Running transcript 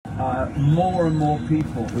more and more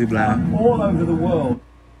people all over the world.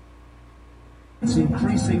 It's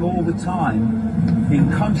increasing all the time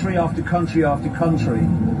in country after country after country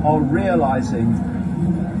are realizing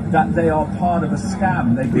that they are part of a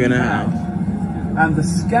scam. They've been had. And the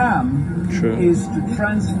scam is to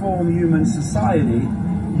transform human society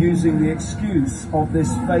using the excuse of this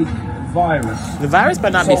fake virus. The virus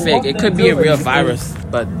might not be fake. It could be a real virus,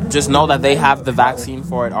 but just know that they have the vaccine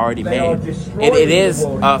for it already made. It is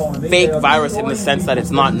a fake virus in the sense that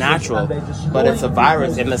it's not natural, but it's a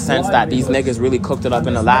virus in the sense that these niggas really cooked it up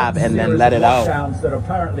in a lab and then let it out. That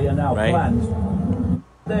apparently are now planned.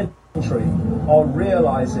 Their country are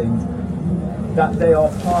realizing that they are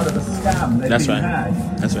part of a scam. That's right.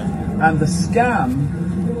 That's right. And the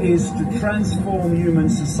scam is to transform human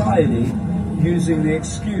society using the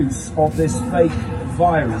excuse of this fake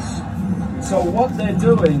virus. So what they're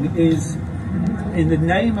doing is, in the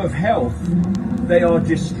name of health, they are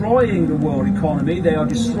destroying the world economy, they are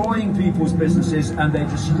destroying people's businesses, and they're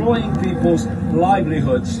destroying people's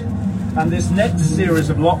livelihoods. And this next series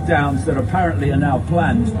of lockdowns that apparently are now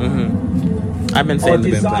planned I've been saying are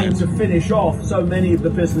designed to finish off so many of the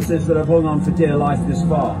businesses that have hung on for dear life this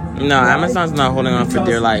far. No, Amazon's not holding on for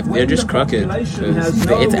dear life. They're just crooked.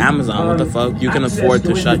 It's Amazon. What the fuck? You can afford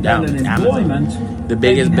to shut down. It's Amazon. The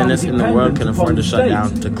biggest business in the world can afford to shut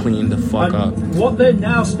down to clean the fuck up. What they're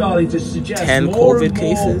now starting to suggest 10 COVID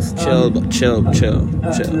cases? Chill.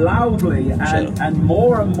 Loudly and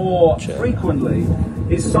more frequently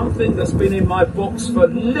is something that's been in my books for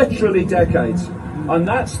literally decades. And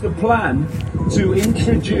that's the plan to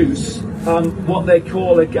introduce what they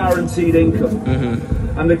call a guaranteed income.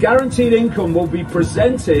 And the guaranteed income will be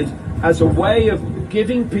presented as a way of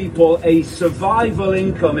giving people a survival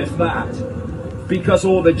income, if that, because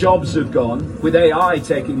all the jobs have gone, with AI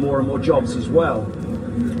taking more and more jobs as well.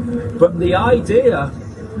 But the idea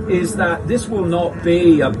is that this will not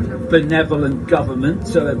be a benevolent government.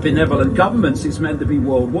 So benevolent governments is meant to be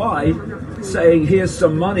worldwide, saying here's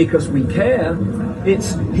some money because we care.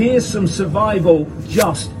 It's here's some survival,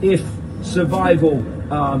 just if survival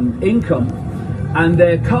income, and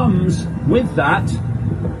there comes with that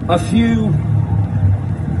a few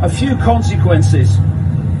consequences,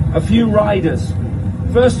 a few riders.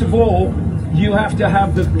 First of all, you have to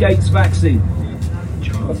have the Gates vaccine,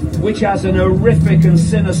 which has an horrific and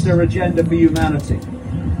sinister agenda for humanity,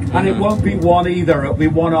 and it won't be one either. It'll be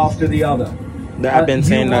one after the other. I've been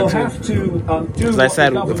saying that too. As I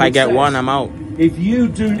said, if I get one, I'm out.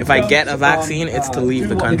 If I get a vaccine, it's to leave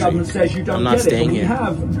the country. I'm not staying here. We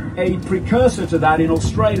have a precursor to that in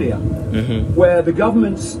Australia, where the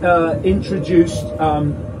government's introduced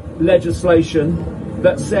legislation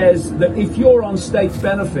that says that if you're on state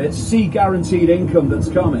benefits, see guaranteed income that's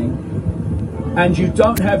coming, and you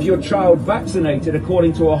don't have your child vaccinated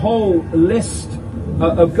according to a whole list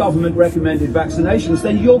of government recommended vaccinations,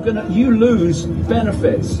 then you lose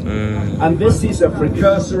benefits. And this is a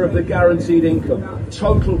precursor of the guaranteed income,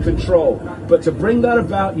 total control. But to bring that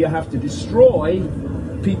about, you have to destroy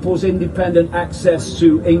people's independent access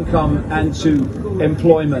to income and to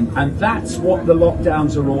employment. And that's what the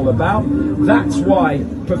lockdowns are all about. That's why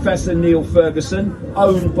Professor Neil Ferguson,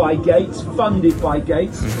 owned by Gates, funded by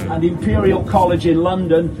Gates, and Imperial College in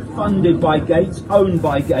London, funded by Gates, owned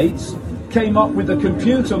by Gates, came up with the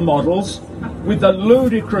computer models with the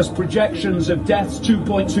ludicrous projections of deaths,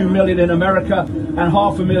 2.2 million in America and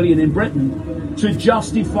 500,000 in Britain, to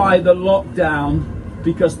justify the lockdown,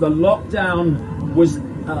 because the lockdown was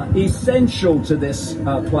essential to this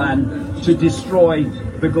plan to destroy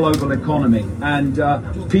the global economy. And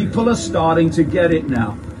people are starting to get it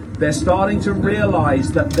now. They're starting to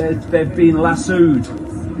realize that they've been lassoed,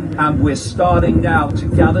 and we're starting now to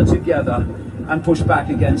gather together and push back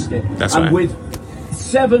against it. That's and right. With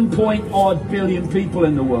 7-odd billion people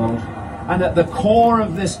in the world, and at the core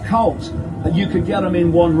of this cult, you could get them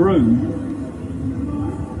in one room.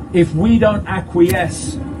 If we don't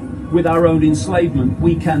acquiesce with our own enslavement,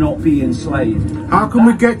 we cannot be enslaved. How can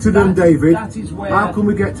we get to them, David? That is where, how can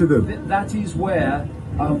we get to them? That is where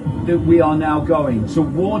that we are now going,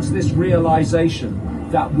 towards this realization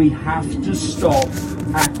that we have to stop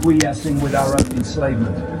acquiescing with our own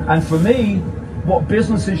enslavement. And for me, what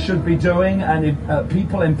businesses should be doing, and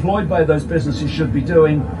people employed by those businesses should be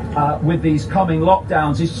doing with these coming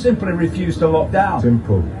lockdowns, is simply refuse to lock down.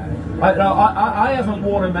 Simple. I haven't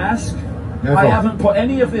worn a mask. Never. I haven't put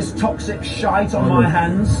any of this toxic shite on my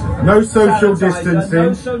hands. No social Sanitizer,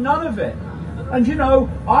 distancing. so none of it. And you know,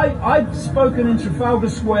 I've spoken in Trafalgar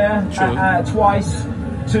Square twice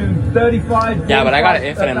to 35. Yeah, but I got an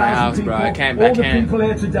infant in my house, bro. I can't. All the people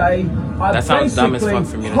here today. That sounds dumb as fuck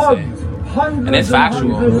for me to say. And it's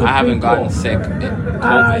factual. I haven't gotten sick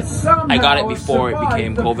COVID. I got it before it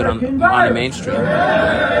became COVID on the mainstream.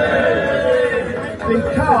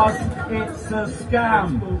 Because it's a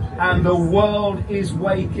scam and the world is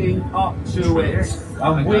waking up to it.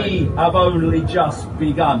 And we have only just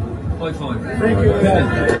begun. Thank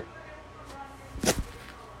you.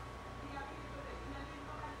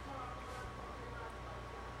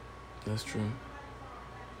 That's true.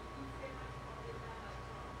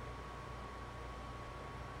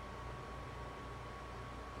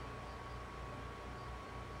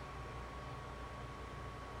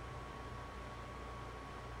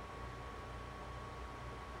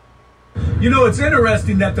 You know, it's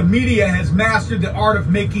interesting that the media has mastered the art of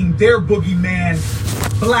making their boogeyman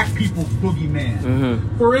black people's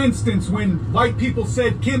boogeyman. For instance, when white people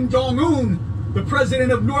said Kim Jong-un, the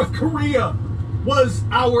president of North Korea, was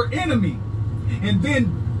our enemy, and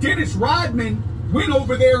then Dennis Rodman went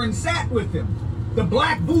over there and sat with him, the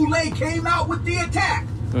black boule came out with the attack.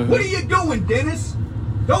 What are you doing, Dennis?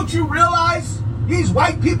 Don't you realize these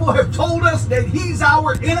white people have told us that he's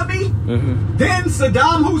our enemy? Then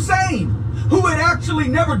Saddam Hussein, who had actually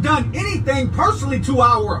never done anything personally to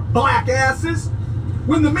our black asses,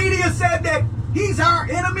 when the media said that he's our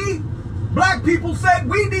enemy, black people said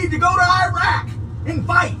we need to go to Iraq and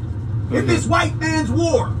fight in this white man's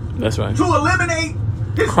war. That's right. To eliminate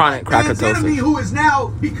this chronic man's enemy who has now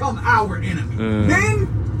become our enemy. Then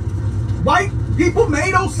white people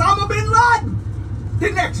made Osama bin Laden the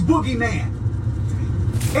next boogeyman.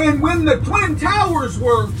 And when the Twin Towers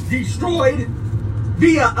were destroyed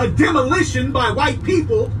via a demolition by white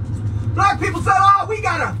people, black people said, oh, we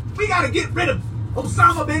gotta get rid of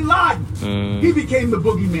Osama bin Laden. He became the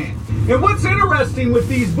boogeyman. And what's interesting with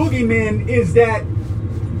these boogeymen is that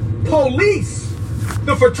police,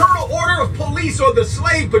 the Fraternal Order of Police, or the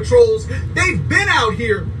slave patrols, they've been out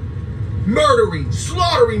here murdering,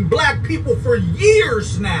 slaughtering black people for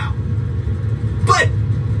years now. But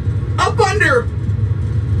up under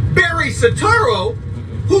Barry Soetoro,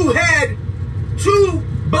 who had 2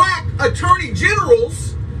 black attorney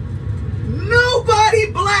generals,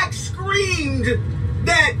 nobody black screamed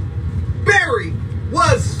that Barry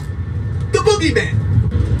was the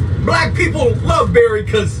boogeyman. Black people love Barry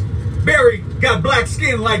because Barry got black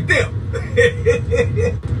skin like them.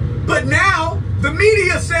 But now the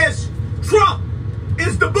media says Trump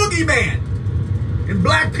is the boogeyman. And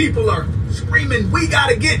black people are screaming, we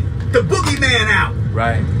gotta get the boogeyman out.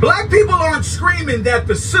 Right. Black people aren't screaming that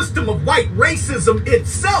the system of white racism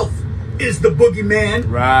itself is the boogeyman.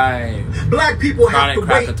 Right. Black people have to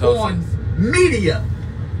wait on media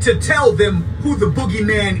to tell them who the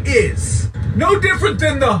boogeyman is. No different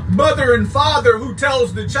than the mother and father who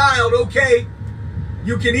tells the child, okay,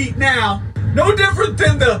 you can eat now. No different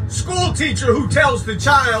than the school teacher who tells the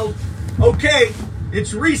child, okay,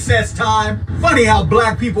 it's recess time. Funny how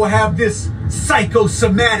black people have this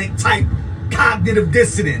psychosomatic type cognitive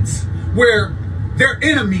dissonance where their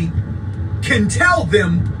enemy can tell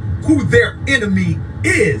them who their enemy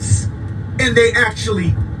is, and they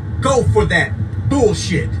actually go for that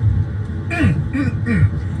bullshit.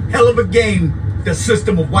 Hell of a game the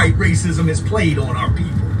system of white racism has played on our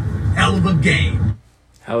people. Hell of a game.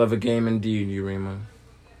 Hell of a game indeed, Urema.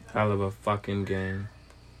 Hell of a fucking game.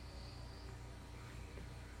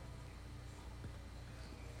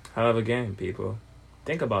 Hell of a game, people.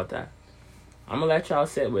 Think about that. I'm gonna let y'all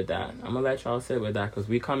sit with that. Because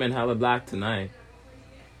we come in hella black tonight.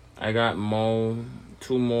 I got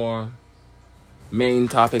 2 more main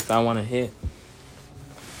topics I want to hit.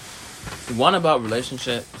 One about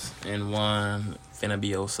relationships and one finna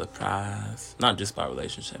be a surprise. Not just about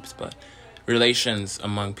relationships, but relations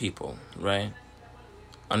among people, right?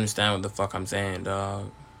 Understand what the fuck I'm saying,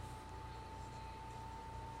 dog.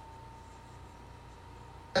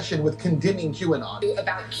 With condemning QAnon.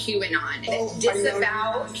 About QAnon.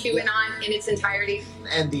 Disavow QAnon in its entirety.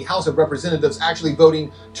 And the House of Representatives actually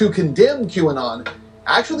voting to condemn QAnon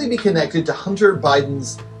actually be connected to Hunter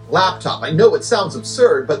Biden's laptop. I know it sounds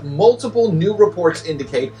absurd, but multiple new reports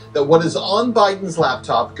indicate that what is on Biden's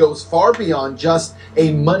laptop goes far beyond just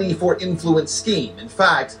a money for influence scheme. In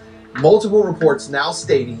fact, multiple reports now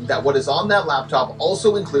stating that what is on that laptop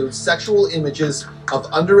also includes sexual images of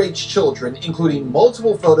underage children, including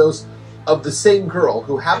multiple photos of the same girl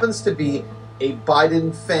who happens to be a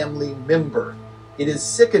Biden family member. It is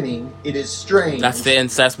sickening. It is strange. That's the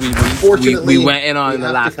incest we went in on in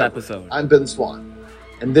the last episode. I'm Ben Swan.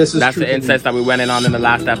 And this is That's the incest that we went in on in the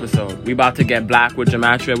last episode. We about to get black with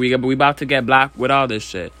gematria. We about to get black with all this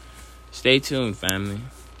shit. Stay tuned, family.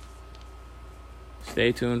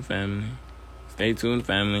 Stay tuned, family.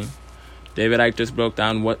 David Icke just broke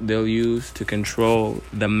down what they'll use to control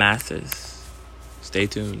the masses. Stay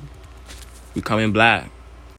tuned. We coming black.